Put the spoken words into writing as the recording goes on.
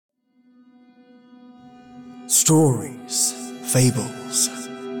Stories, fables,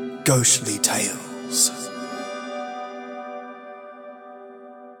 ghostly tales.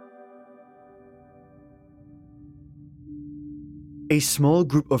 A small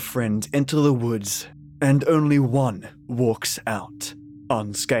group of friends enter the woods, and only one walks out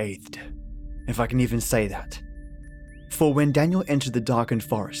unscathed, if I can even say that. For when Daniel entered the darkened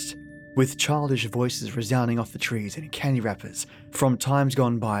forest, with childish voices resounding off the trees and candy wrappers from times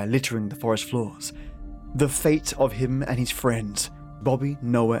gone by littering the forest floors, the fate of him and his friends, Bobby,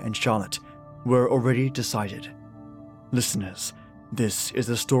 Noah, and Charlotte, were already decided. Listeners, this is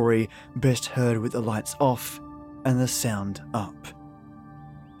a story best heard with the lights off and the sound up.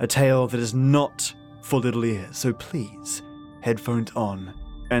 A tale that is not for little ears, so please, headphones on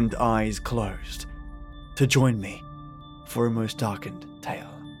and eyes closed, to join me for a most darkened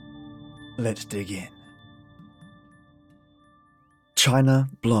tale. Let's dig in. China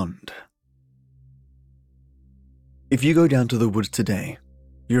Blonde. If you go down to the woods today,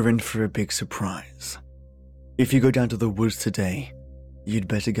 you're in for a big surprise. If you go down to the woods today, you'd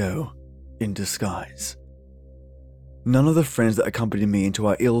better go in disguise. None of the friends that accompanied me into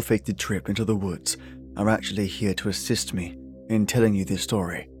our ill-fated trip into the woods are actually here to assist me in telling you this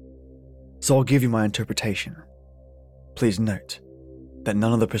story, so I'll give you my interpretation. Please note that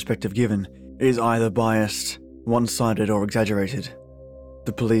none of the perspective given is either biased, one-sided, or exaggerated.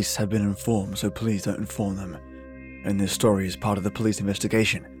 The police have been informed, so please don't inform them, and this story is part of the police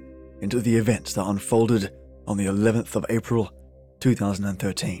investigation into the events that unfolded on the 11th of April,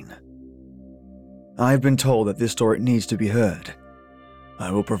 2013. I've been told that this story needs to be heard.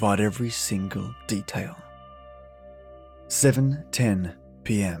 I will provide every single detail. 7:10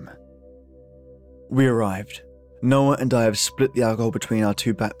 p.m. We arrived. Noah and I have split the alcohol between our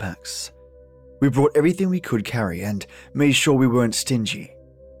two backpacks. We brought everything we could carry and made sure we weren't stingy.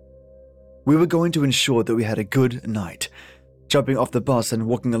 We were going to ensure that we had a good night. Jumping off the bus and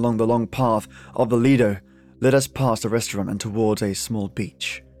walking along the long path of the Lido led us past a restaurant and towards a small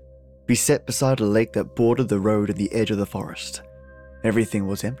beach, beset beside a lake that bordered the road at the edge of the forest. Everything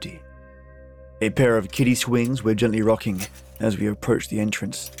was empty. A pair of kiddie swings were gently rocking as we approached the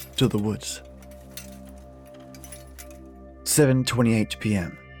entrance to the woods. 7:28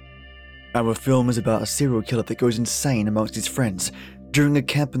 p.m. Our film is about a serial killer that goes insane amongst his friends during a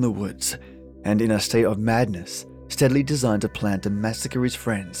camp in the woods, and in a state of madness, steadily designs a plan to massacre his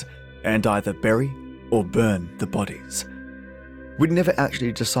friends and either bury or burn the bodies. We'd never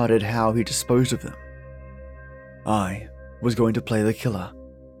actually decided how he disposed of them. I was going to play the killer.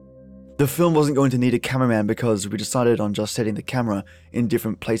 The film wasn't going to need a cameraman because we decided on just setting the camera in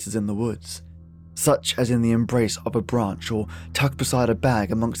different places in the woods, such as in the embrace of a branch or tucked beside a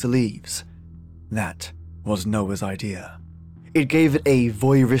bag amongst the leaves. That was Noah's idea. It gave it a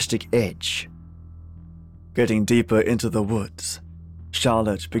voyeuristic edge. Getting deeper into the woods,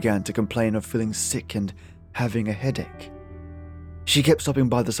 Charlotte began to complain of feeling sick and having a headache. She kept stopping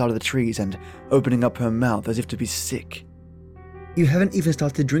by the side of the trees and opening up her mouth as if to be sick. "You haven't even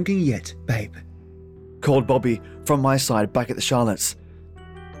started drinking yet, babe," called Bobby from my side back at the Charlotte's.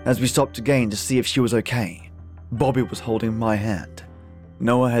 As we stopped again to see if she was okay, Bobby was holding my hand.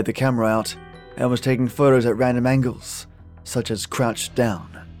 Noah had the camera out and was taking photos at random angles, such as crouched down.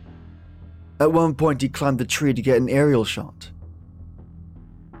 At one point he climbed the tree to get an aerial shot.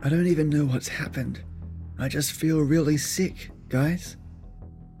 "I don't even know what's happened. I just feel really sick, guys,"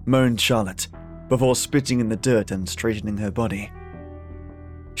 moaned Charlotte, before spitting in the dirt and straightening her body.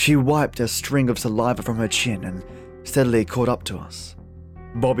 She wiped a string of saliva from her chin and steadily caught up to us.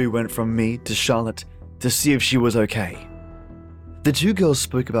 Bobby went from me to Charlotte to see if she was okay. The two girls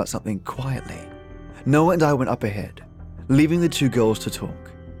spoke about something quietly. Noah and I went up ahead, leaving the two girls to talk.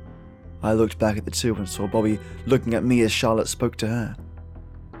 I looked back at the two and saw Bobby looking at me as Charlotte spoke to her.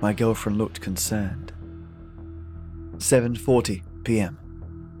 My girlfriend looked concerned. 7:40 p.m.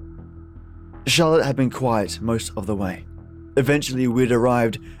 Charlotte had been quiet most of the way. Eventually we'd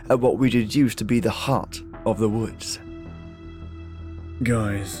arrived at what we deduced to be the heart of the woods.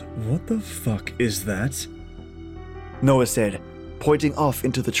 "Guys, what the fuck is that?" Noah said, pointing off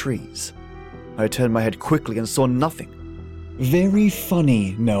into the trees. I turned my head quickly and saw nothing. "Very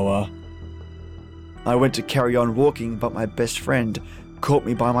funny, Noah." I went to carry on walking, but my best friend caught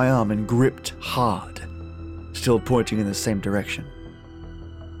me by my arm and gripped hard, still pointing in the same direction.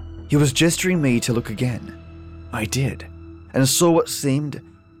 He was gesturing me to look again. I did, and saw what seemed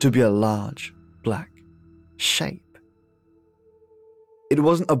to be a large, black shape. It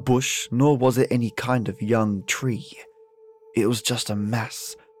wasn't a bush, nor was it any kind of young tree. It was just a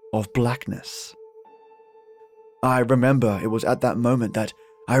mass of blackness. I remember it was at that moment that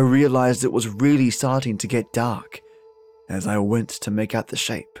I realized it was really starting to get dark as I went to make out the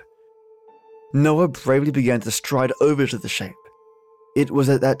shape. Noah bravely began to stride over to the shape. It was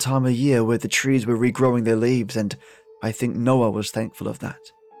at that time of year where the trees were regrowing their leaves, and I think Noah was thankful of that,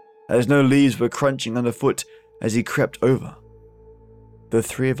 as no leaves were crunching underfoot as he crept over. The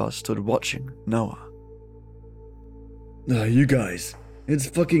three of us stood watching Noah. You guys, it's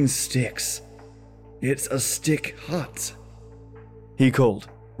fucking sticks. It's a stick hut, he called,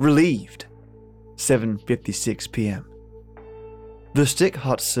 relieved. 7:56 p.m. The stick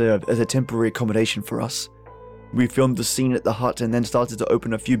hut served as a temporary accommodation for us. We filmed the scene at the hut and then started to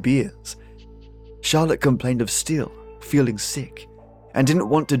open a few beers. Charlotte complained of still feeling sick and didn't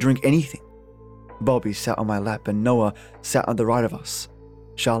want to drink anything. Bobby sat on my lap and Noah sat on the right of us,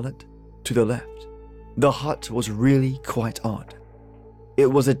 Charlotte to the left. The hut was really quite odd. It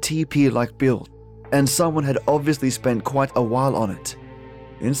was a teepee-like build, and someone had obviously spent quite a while on it.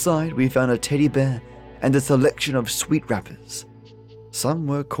 Inside, we found a teddy bear and a selection of sweet wrappers. Some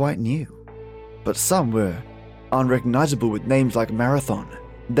were quite new, but some were unrecognizable with names like Marathon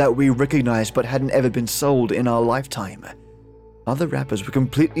that we recognized but hadn't ever been sold in our lifetime. Other wrappers were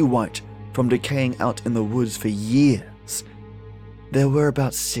completely white from decaying out in the woods for years. There were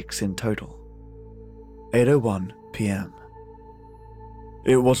about 6 in total. 8:01 p.m.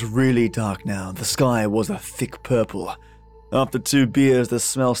 It was really dark now. The sky was a thick purple. After 2 beers, the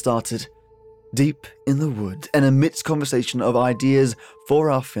smell started. Deep in the woods, and amidst conversation of ideas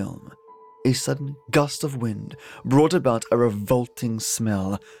for our film, a sudden gust of wind brought about a revolting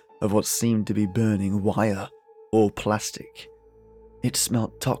smell of what seemed to be burning wire or plastic. It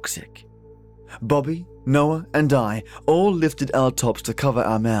smelled toxic. Bobby, Noah, and I all lifted our tops to cover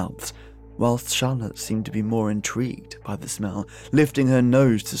our mouths, whilst Charlotte seemed to be more intrigued by the smell, lifting her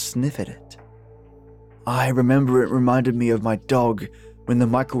nose to sniff at it. I remember it reminded me of my dog when the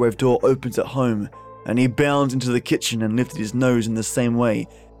microwave door opens at home and he bounds into the kitchen and lifted his nose in the same way,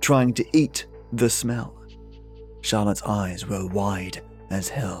 trying to eat the smell. Charlotte's eyes were wide as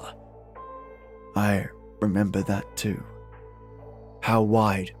hell. I remember that too. How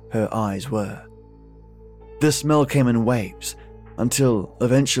wide her eyes were. The smell came in waves until,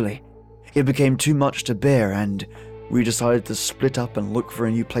 eventually, it became too much to bear and we decided to split up and look for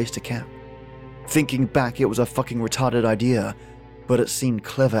a new place to camp. Thinking back, it was a fucking retarded idea, but it seemed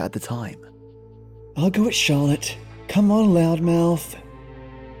clever at the time. I'll go with Charlotte. Come on, loudmouth,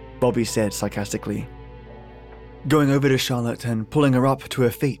 Bobby said sarcastically, going over to Charlotte and pulling her up to her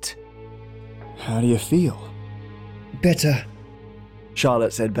feet. How do you feel? Better,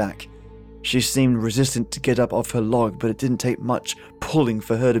 Charlotte said back. She seemed resistant to get up off her log, but it didn't take much pulling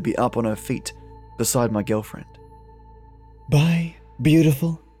for her to be up on her feet beside my girlfriend. Bye,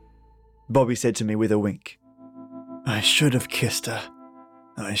 beautiful, Bobby said to me with a wink. I should have kissed her.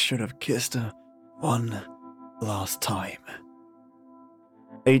 I should have kissed her one last time.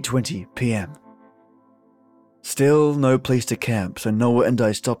 8:20 p.m. Still no place to camp, so Noah and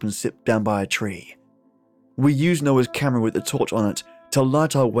I stop and sit down by a tree. We use Noah's camera with the torch on it to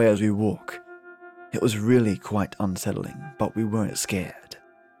light our way as we walk. It was really quite unsettling, but we weren't scared.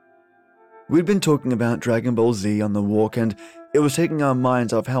 We'd been talking about Dragon Ball Z on the walk, and it was taking our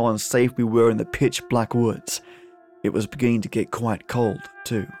minds off how unsafe we were in the pitch black woods. It was beginning to get quite cold,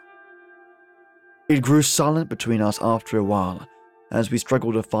 too. It grew silent between us after a while, as we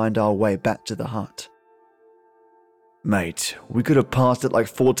struggled to find our way back to the hut. Mate, we could have passed it like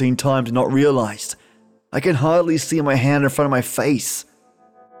 14 times and not realized. I can hardly see my hand in front of my face,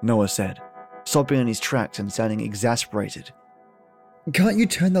 Noah said, stopping in his tracks and sounding exasperated. Can't you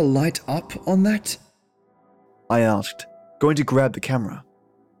turn the light up on that? I asked, going to grab the camera.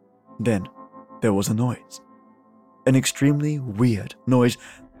 Then there was a noise. An extremely weird noise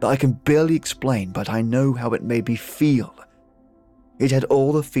that I can barely explain, but I know how it made me feel. It had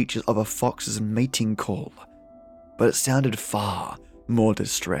all the features of a fox's mating call, but it sounded far more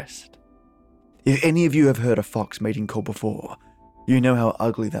distressed. If any of you have heard a fox mating call before, you know how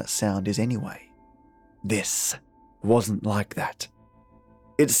ugly that sound is anyway. This wasn't like that.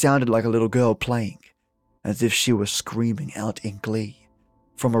 It sounded like a little girl playing, as if she was screaming out in glee,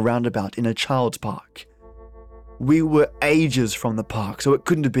 from a roundabout in a child's park. We were ages from the park, so it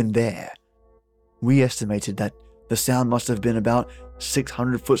couldn't have been there. We estimated that the sound must have been about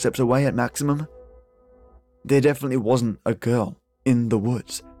 600 footsteps away at maximum. There definitely wasn't a girl in the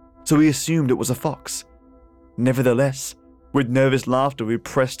woods, so we assumed it was a fox. Nevertheless, with nervous laughter, we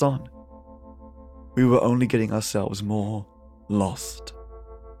pressed on. We were only getting ourselves more lost.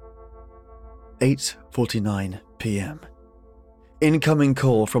 8:49 p.m. Incoming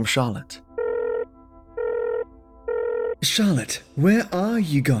call from Charlotte. Charlotte, where are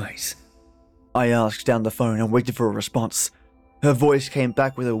you guys? I asked down the phone and waited for a response. Her voice came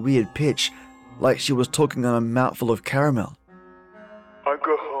back with a weird pitch, like she was talking on a mouthful of caramel. I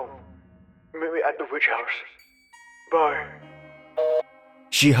go home. Meet me at the witch house. Bye.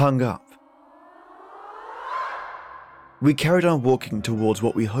 She hung up. We carried on walking towards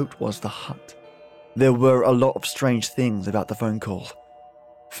what we hoped was the hut. There were a lot of strange things about the phone call.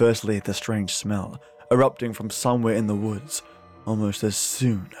 Firstly, the strange smell, erupting from somewhere in the woods, almost as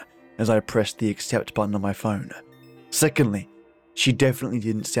soon as I pressed the accept button on my phone. Secondly, she definitely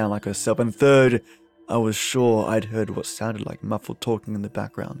didn't sound like herself. And third, I was sure I'd heard what sounded like muffled talking in the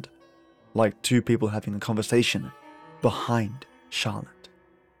background, like two people having a conversation behind Charlotte,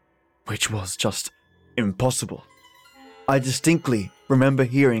 which was just impossible. I distinctly remember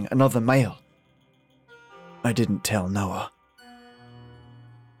hearing another male. I didn't tell Noah.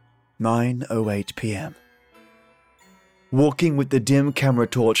 9:08 p.m. Walking with the dim camera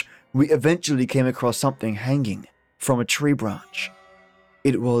torch, we eventually came across something hanging from a tree branch.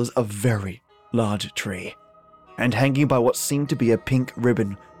 It was a very large tree, and hanging by what seemed to be a pink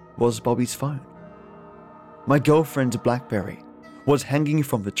ribbon was Bobby's phone. My girlfriend's BlackBerry was hanging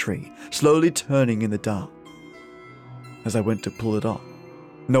from the tree, slowly turning in the dark. As I went to pull it off,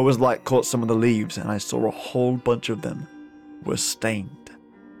 Noah's light caught some of the leaves, and I saw a whole bunch of them were stained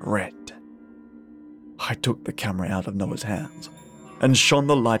red. I took the camera out of Noah's hands and shone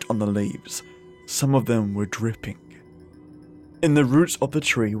the light on the leaves. Some of them were dripping. In the roots of the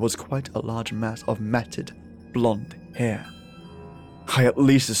tree was quite a large mass of matted, blonde hair. I at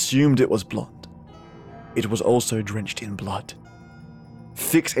least assumed it was blonde. It was also drenched in blood.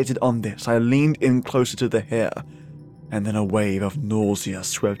 Fixated on this, I leaned in closer to the hair, and then a wave of nausea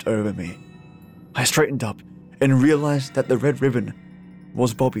swept over me. I straightened up and realized that the red ribbon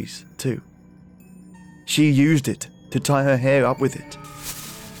was Bobby's too. She used it to tie her hair up with it.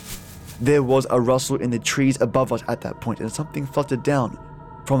 There was a rustle in the trees above us at that point, and something fluttered down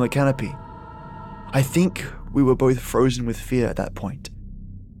from the canopy. I think we were both frozen with fear at that point.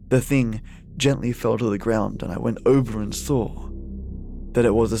 The thing gently fell to the ground, and I went over and saw that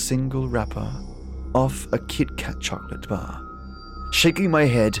it was a single wrapper off a Kit Kat chocolate bar. Shaking my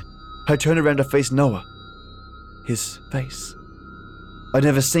head, I turned around to face Noah. His face. I'd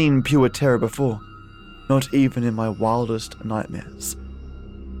never seen pure terror before, not even in my wildest nightmares.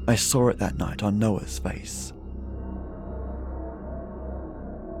 I saw it that night on Noah's face.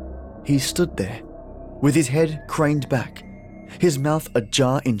 He stood there, with his head craned back, his mouth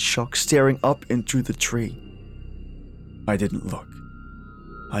ajar in shock, staring up into the tree. I didn't look.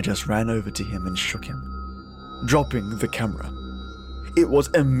 I just ran over to him and shook him, dropping the camera. It was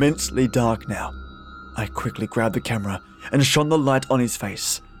immensely dark now. I quickly grabbed the camera and shone the light on his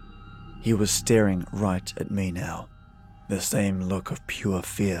face. He was staring right at me now. The same look of pure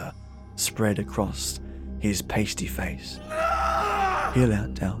fear spread across his pasty face. He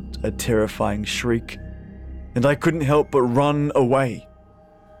let out a terrifying shriek, and I couldn't help but run away.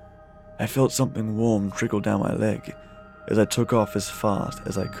 I felt something warm trickle down my leg as I took off as fast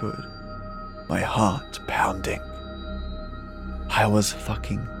as I could, my heart pounding. I was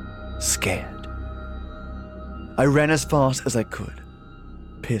fucking scared. I ran as fast as I could,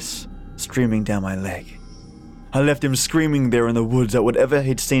 piss streaming down my leg. I left him screaming there in the woods at whatever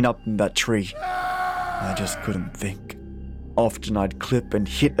he'd seen up in that tree. I just couldn't think. Often I'd clip and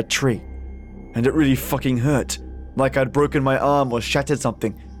hit a tree, and it really fucking hurt, like I'd broken my arm or shattered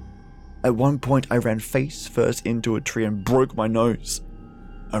something. At one point I ran face first into a tree and broke my nose.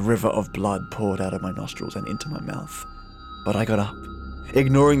 A river of blood poured out of my nostrils and into my mouth. But I got up,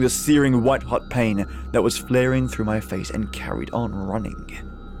 ignoring the searing white-hot pain that was flaring through my face, and carried on running,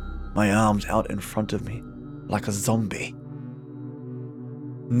 my arms out in front of me, like a zombie.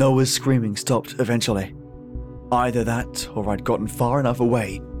 Noah's screaming stopped eventually. Either that, or I'd gotten far enough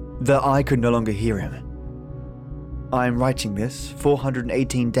away that I could no longer hear him. I'm writing this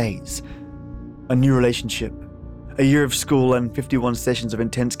 418 days, a new relationship, a year of school and 51 sessions of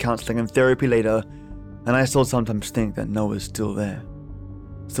intense counseling and therapy later, and I still sometimes think that Noah's still there.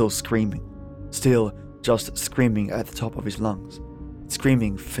 Still screaming. Still just screaming at the top of his lungs.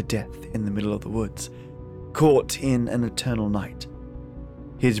 Screaming for death in the middle of the woods. Caught in an eternal night.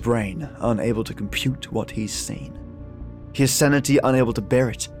 His brain unable to compute what he's seen. His sanity unable to bear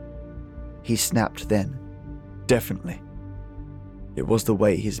it. He snapped then. Definitely. It was the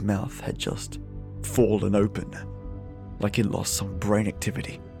way his mouth had just fallen open. Like he'd lost some brain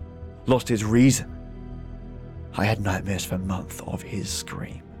activity. Lost his reason. I had nightmares for months of his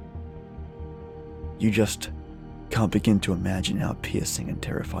scream. You just can't begin to imagine how piercing and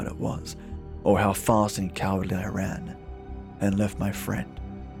terrified it was, or how fast and cowardly I ran. and left my friend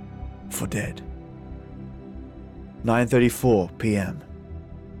for dead. 9:34 p.m.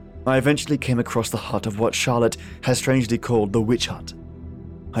 I eventually came across the hut of what Charlotte has strangely called the witch hut.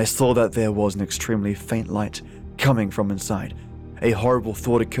 I saw that there was an extremely faint light coming from inside. A horrible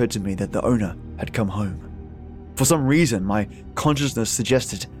thought occurred to me that the owner had come home. For some reason, my consciousness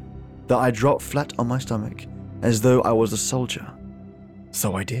suggested that I drop flat on my stomach as though I was a soldier.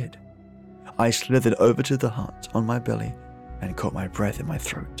 So I did. I slithered over to the hut on my belly and caught my breath in my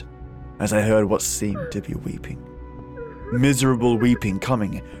throat as I heard what seemed to be weeping. Miserable weeping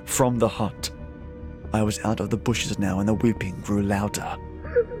coming from the hut. I was out of the bushes now and the weeping grew louder.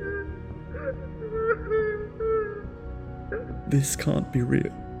 This can't be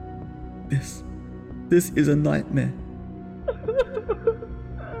real. This is a nightmare.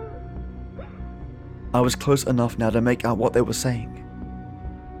 I was close enough now to make out what they were saying.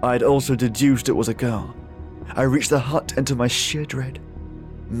 I had also deduced it was a girl. I reached the hut and to my sheer dread,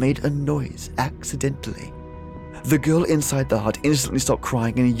 made a noise accidentally. The girl inside the hut instantly stopped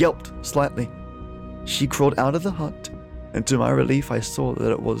crying and yelped slightly. She crawled out of the hut, and to my relief I saw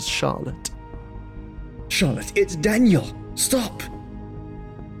that it was Charlotte. Charlotte, it's Daniel! Stop!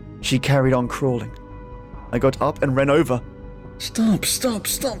 She carried on crawling. I got up and ran over. Stop!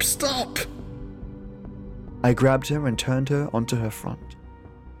 I grabbed her and turned her onto her front.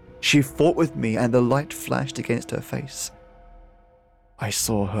 She fought with me and the light flashed against her face. I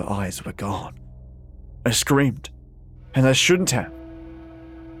saw her eyes were gone. I screamed, and I shouldn't have.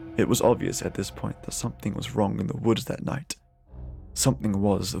 It was obvious at this point that something was wrong in the woods that night. Something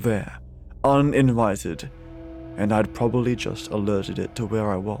was there, uninvited, and I'd probably just alerted it to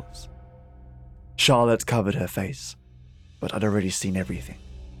where I was. Charlotte covered her face, but I'd already seen everything.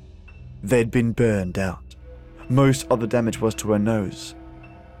 They'd been burned out. Most of the damage was to her nose,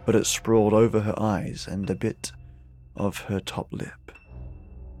 but it sprawled over her eyes and a bit of her top lip.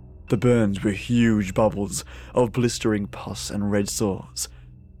 The burns were huge bubbles of blistering pus and red sores.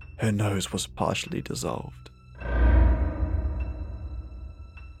 Her nose was partially dissolved.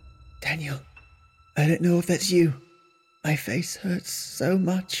 Daniel, I don't know if that's you. My face hurts so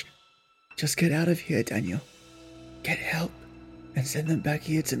much. Just get out of here, Daniel. Get help and send them back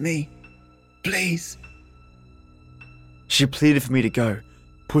here to me. Please. She pleaded for me to go,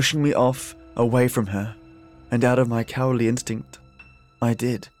 pushing me off, away from her, and out of my cowardly instinct, I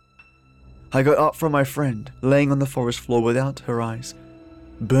did. I got up from my friend, laying on the forest floor without her eyes,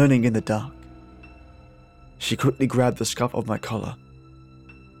 burning in the dark. She quickly grabbed the scuff of my collar.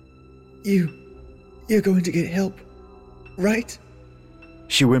 You're going to get help, right?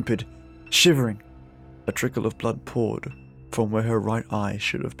 She whimpered, shivering. A trickle of blood poured from where her right eye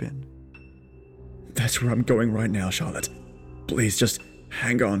should have been. That's where I'm going right now, Charlotte. Please, just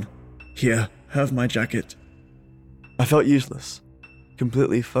hang on. Here, have my jacket. I felt useless.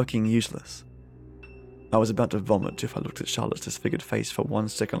 Completely fucking useless. I was about to vomit if I looked at Charlotte's disfigured face for 1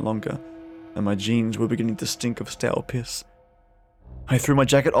 second longer, and my jeans were beginning to stink of stale piss. I threw my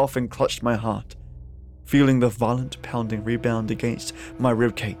jacket off and clutched my heart, feeling the violent pounding rebound against my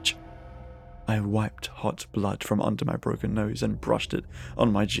ribcage. I wiped hot blood from under my broken nose and brushed it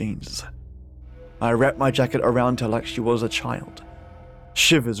on my jeans. I wrapped my jacket around her like she was a child.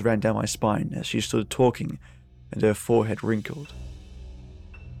 Shivers ran down my spine as she stood talking, and her forehead wrinkled.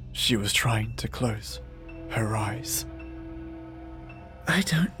 She was trying to close her eyes. I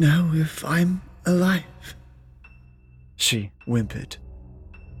don't know if I'm alive. She whimpered.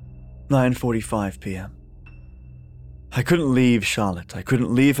 9:45 p.m. I couldn't leave Charlotte. I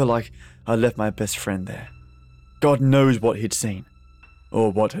couldn't leave her like I left my best friend there. God knows what he'd seen,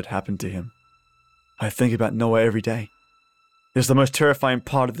 or what had happened to him. I think about Noah every day. It's the most terrifying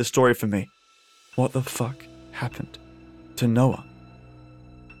part of the story for me. What the fuck happened to Noah?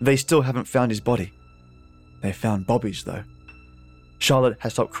 They still haven't found his body. They found Bobby's, though. Charlotte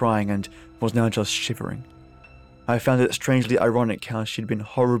had stopped crying and was now just shivering. I found it strangely ironic how she'd been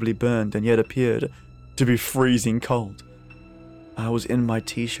horribly burned and yet appeared to be freezing cold. I was in my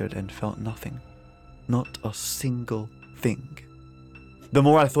t-shirt and felt nothing. Not a single thing. The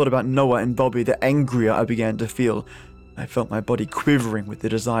more I thought about Noah and Bobby, the angrier I began to feel. I felt my body quivering with the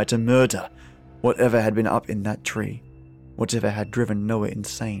desire to murder whatever had been up in that tree, whatever had driven Noah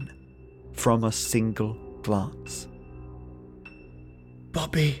insane, from a single glance.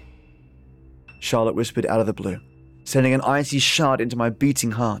 Bobby, Charlotte whispered out of the blue, sending an icy shot into my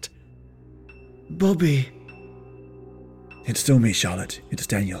beating heart. Bobby. It's still me, Charlotte. It's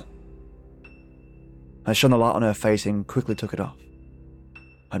Daniel. I shone the light on her face and quickly took it off.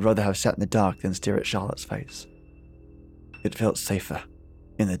 I'd rather have sat in the dark than stare at Charlotte's face. It felt safer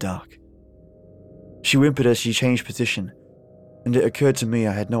in the dark. She whimpered as she changed position, and it occurred to me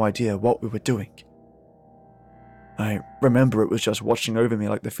I had no idea what we were doing. I remember it was just watching over me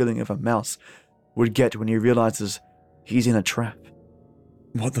like the feeling of a mouse would get when he realizes he's in a trap.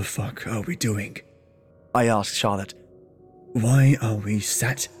 What the fuck are we doing? I asked Charlotte. Why are we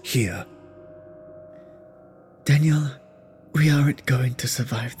sat here? Daniel, we aren't going to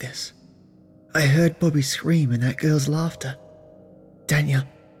survive this. I heard Bobby scream and that girl's laughter. Daniel,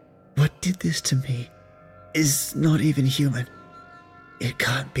 what did this to me is not even human. It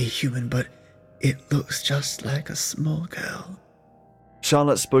can't be human, but it looks just like a small girl.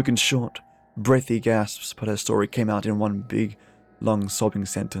 Charlotte spoke in short, breathy gasps, but her story came out in one big, long sobbing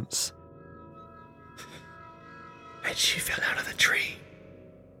sentence. And she fell out of the tree.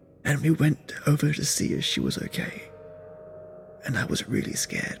 And we went over to see if she was okay. And I was really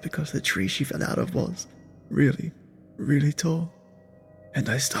scared because the tree she fell out of was really, really tall. And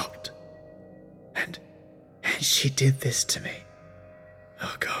I stopped. And she did this to me.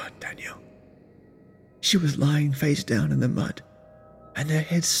 Oh God, Daniel. She was lying face down in the mud, and her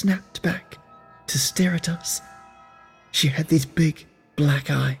head snapped back to stare at us. She had these big black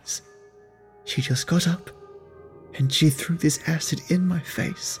eyes. She just got up, and she threw this acid in my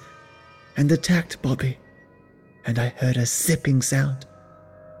face and attacked Bobby, and I heard a zipping sound,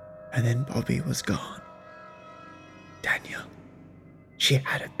 and then Bobby was gone. Daniel, she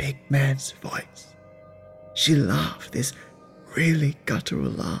had a big man's voice. She laughed this really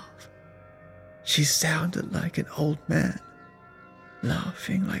guttural laugh. She sounded like an old man,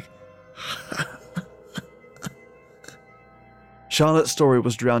 laughing like... Charlotte's story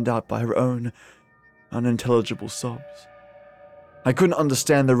was drowned out by her own unintelligible sobs. I couldn't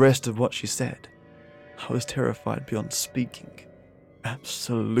understand the rest of what she said. I was terrified beyond speaking.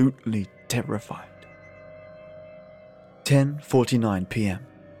 Absolutely terrified. 10:49 p.m.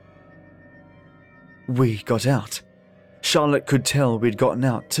 We got out. Charlotte could tell we'd gotten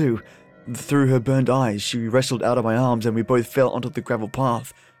out too. Through her burned eyes, she wrestled out of my arms and we both fell onto the gravel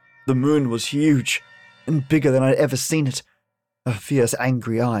path. The moon was huge and bigger than I'd ever seen it. A fierce,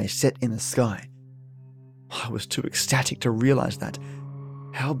 angry eye set in the sky. I was too ecstatic to realize that.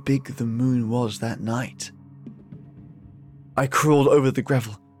 How big the moon was that night. I crawled over the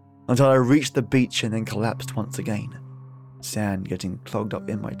gravel until I reached the beach and then collapsed once again. Sand getting clogged up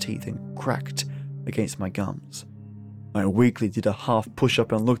in my teeth and cracked against my gums. I weakly did a half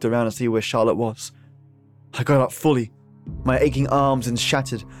push-up and looked around to see where Charlotte was. I got up fully, my aching arms and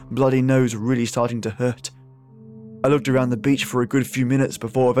shattered, bloody nose really starting to hurt. I looked around the beach for a good few minutes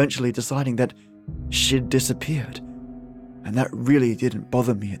before eventually deciding that she'd disappeared, and that really didn't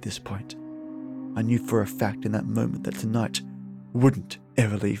bother me at this point. I knew for a fact in that moment that tonight wouldn't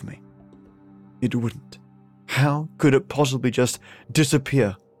ever leave me. It wouldn't. How could it possibly just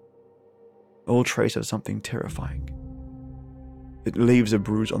disappear? All trace of something terrifying. It leaves a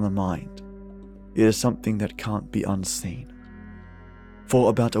bruise on the mind. It is something that can't be unseen. For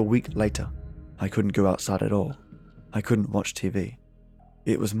about a week later, I couldn't go outside at all. I couldn't watch TV.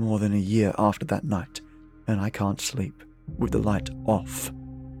 It was more than a year after that night, and I can't sleep with the light off.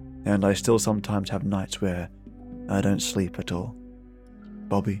 And I still sometimes have nights where I don't sleep at all.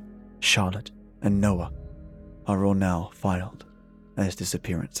 Bobby, Charlotte, and Noah are all now filed as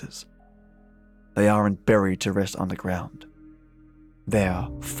disappearances. They aren't buried to rest underground. They are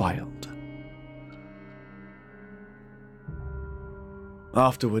filed.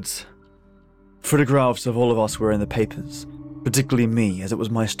 Afterwards, photographs of all of us were in the papers, particularly me, as it was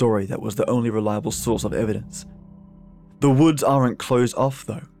my story that was the only reliable source of evidence. The woods aren't closed off,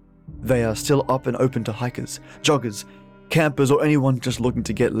 though. They are still up and open to hikers, joggers, campers, or anyone just looking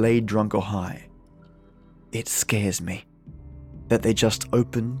to get laid, drunk, or high. It scares me that they just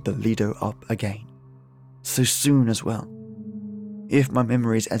opened the Lido up again, so soon as well. If my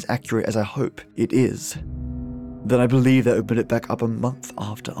memory is as accurate as I hope it is, then I believe they opened it back up a month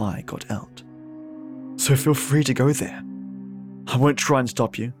after I got out. So feel free to go there. I won't try and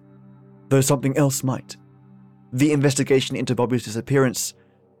stop you, though something else might. The investigation into Bobby's disappearance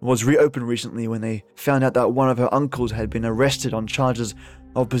was reopened recently when they found out that one of her uncles had been arrested on charges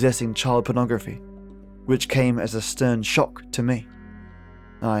of possessing child pornography, which came as a stern shock to me.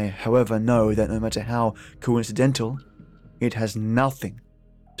 I, however, know that no matter how coincidental, it has nothing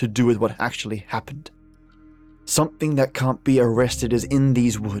to do with what actually happened. Something that can't be arrested is in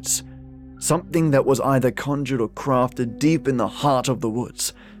these woods. Something that was either conjured or crafted deep in the heart of the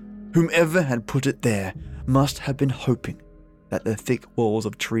woods. Whomever had put it there must have been hoping that the thick walls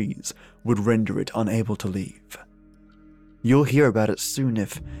of trees would render it unable to leave. You'll hear about it soon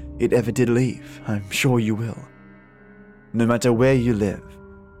if it ever did leave. I'm sure you will. No matter where you live,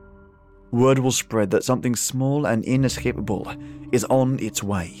 Word will spread that something small and inescapable is on its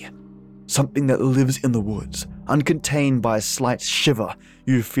way. Something that lives in the woods, uncontained by a slight shiver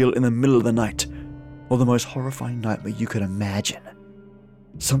you feel in the middle of the night, or the most horrifying nightmare you could imagine.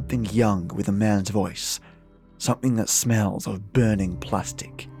 Something young with a man's voice, something that smells of burning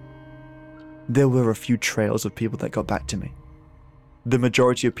plastic. There were a few trails of people that got back to me. The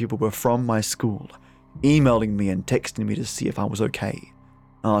majority of people were from my school, emailing me and texting me to see if I was okay,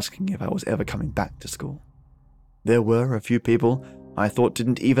 asking if I was ever coming back to school. There were a few people I thought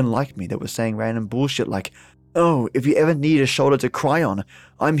didn't even like me that were saying random bullshit like, "Oh, if you ever need a shoulder to cry on,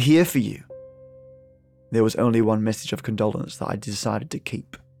 I'm here for you." There was only one message of condolence that I decided to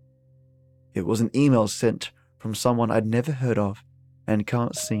keep. It was an email sent from someone I'd never heard of and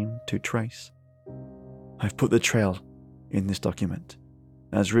can't seem to trace. I've put the trail in this document,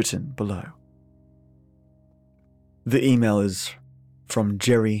 as written below. The email is from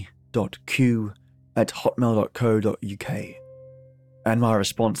jerry.q@hotmail.co.uk, and my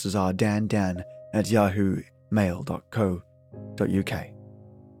responses are dandan@yahoomail.co.uk.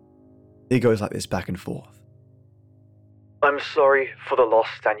 It goes like this back and forth. I'm sorry for the loss,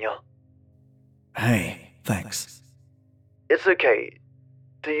 Daniel. Hey, thanks. It's okay.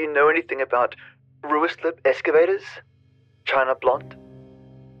 Do you know anything about Ruislip excavators? China Blonde?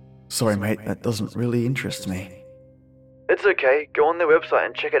 Sorry, mate, that doesn't really interest me. It's okay, go on their website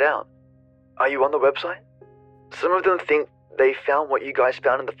and check it out. Are you on the website? Some of them think they found what you guys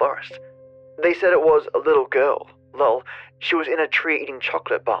found in the forest. They said it was a little girl. Lol, she was in a tree eating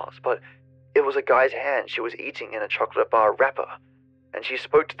chocolate bars, but it was a guy's hand she was eating in a chocolate bar wrapper, and she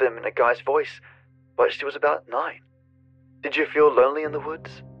spoke to them in a guy's voice, but she was about 9. Did you feel lonely in the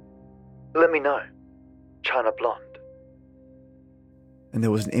woods? Let me know. China Blonde. And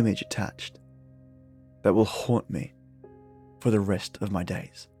there was an image attached that will haunt me for the rest of my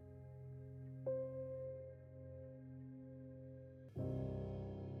days.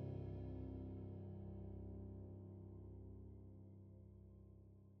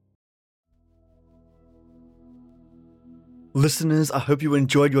 Listeners, I hope you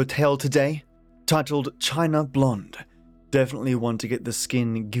enjoyed your tale today, titled China Blonde. Definitely one to get the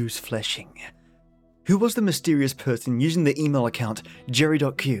skin goose fleshing. Who was the mysterious person using the email account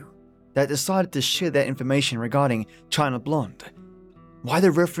jerry.q that decided to share that information regarding China Blonde? Why the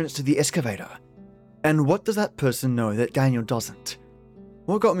reference to the excavator? And what does that person know that Daniel doesn't?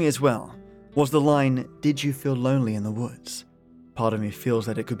 What got me as well was the line, "Did you feel lonely in the woods?" Part of me feels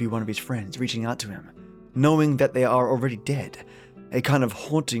that it could be one of his friends reaching out to him, knowing that they are already dead, a kind of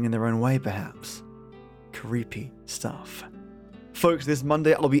haunting in their own way perhaps. Creepy stuff. Folks, this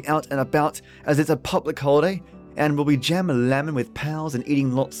Monday I'll be out and about as it's a public holiday and we'll be jam-a-lamming with pals and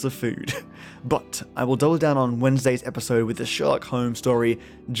eating lots of food. But I will double down on Wednesday's episode with the Sherlock Holmes story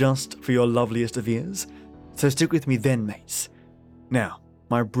just for your loveliest of ears. So stick with me then, mates. Now,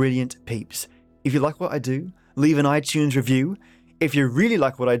 my brilliant peeps, if you like what I do, leave an iTunes review. If you really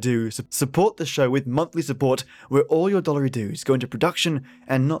like what I do, support the show with monthly support where all your dollary dues go into production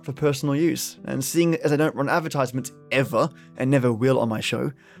and not for personal use. And seeing as I don't run advertisements ever and never will on my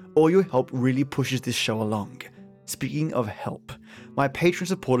show, all your help really pushes this show along. Speaking of help, my Patreon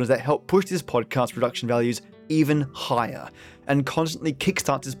supporters that help push this podcast production values even higher and constantly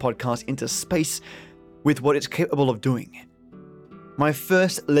kickstart this podcast into space with what it's capable of doing. My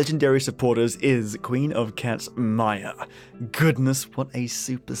first legendary supporters is Queen of Cats Maya. Goodness, what a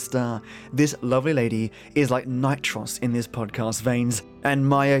superstar. This lovely lady is like nitros in this podcast's veins. And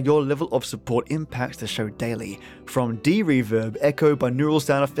Maya, your level of support impacts the show daily. From de-reverb, echo, binaural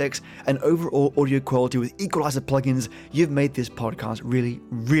sound effects, and overall audio quality with equalizer plugins, you've made this podcast really,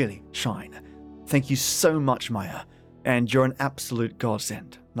 really shine. Thank you so much, Maya. And you're an absolute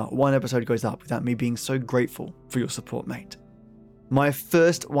godsend. Not one episode goes up without me being so grateful for your support, mate. My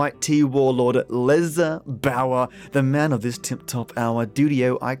first white tea warlord, Leza Bauer, the man of this tip-top hour.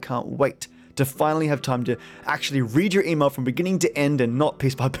 Dudio, I can't wait to finally have time to actually read your email from beginning to end and not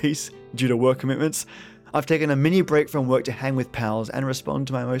piece by piece due to work commitments. I've taken a mini break from work to hang with pals and respond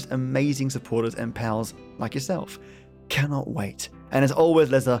to my most amazing supporters and pals like yourself. Cannot wait. And as always,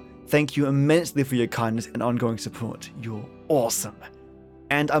 Leza, thank you immensely for your kindness and ongoing support. You're awesome.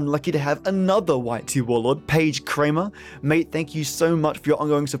 And I'm lucky to have another White Tea Warlord, Paige Kramer. Mate, thank you so much for your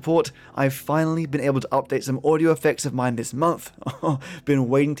ongoing support. I've finally been able to update some audio effects of mine this month. Been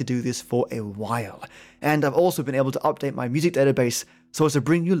waiting to do this for a while. And I've also been able to update my music database so as to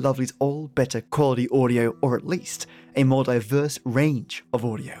bring you lovelies all better quality audio, or at least a more diverse range of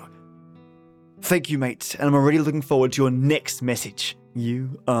audio. Thank you, mate, and I'm already looking forward to your next message.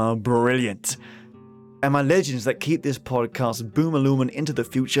 You are brilliant. And my legends that keep this podcast boom-a-looming into the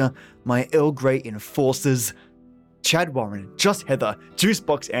future, my Earl Grey enforcers, Chad Warren, Just Heather,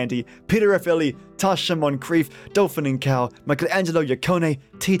 Juicebox Andy, Peter Raffelli, Tasha Moncrief, Dolphin and Cow, Michelangelo Yacone,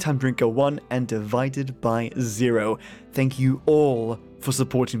 Tea Time Drinker 1, and Divided by Zero. Thank you all for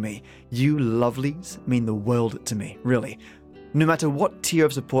supporting me. You lovelies mean the world to me, really. No matter what tier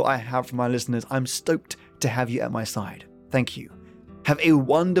of support I have from my listeners, I'm stoked to have you at my side. Thank you. Have a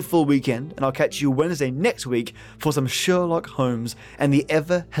wonderful weekend, and I'll catch you Wednesday next week for some Sherlock Holmes and the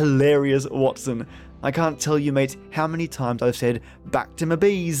ever-hilarious Watson. I can't tell you, mate, how many times I've said, back to my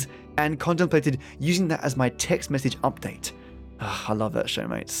bees, and contemplated using that as my text message update. I love that show,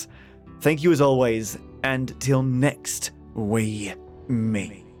 mates. Thank you as always, and till next we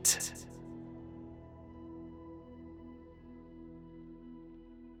meet.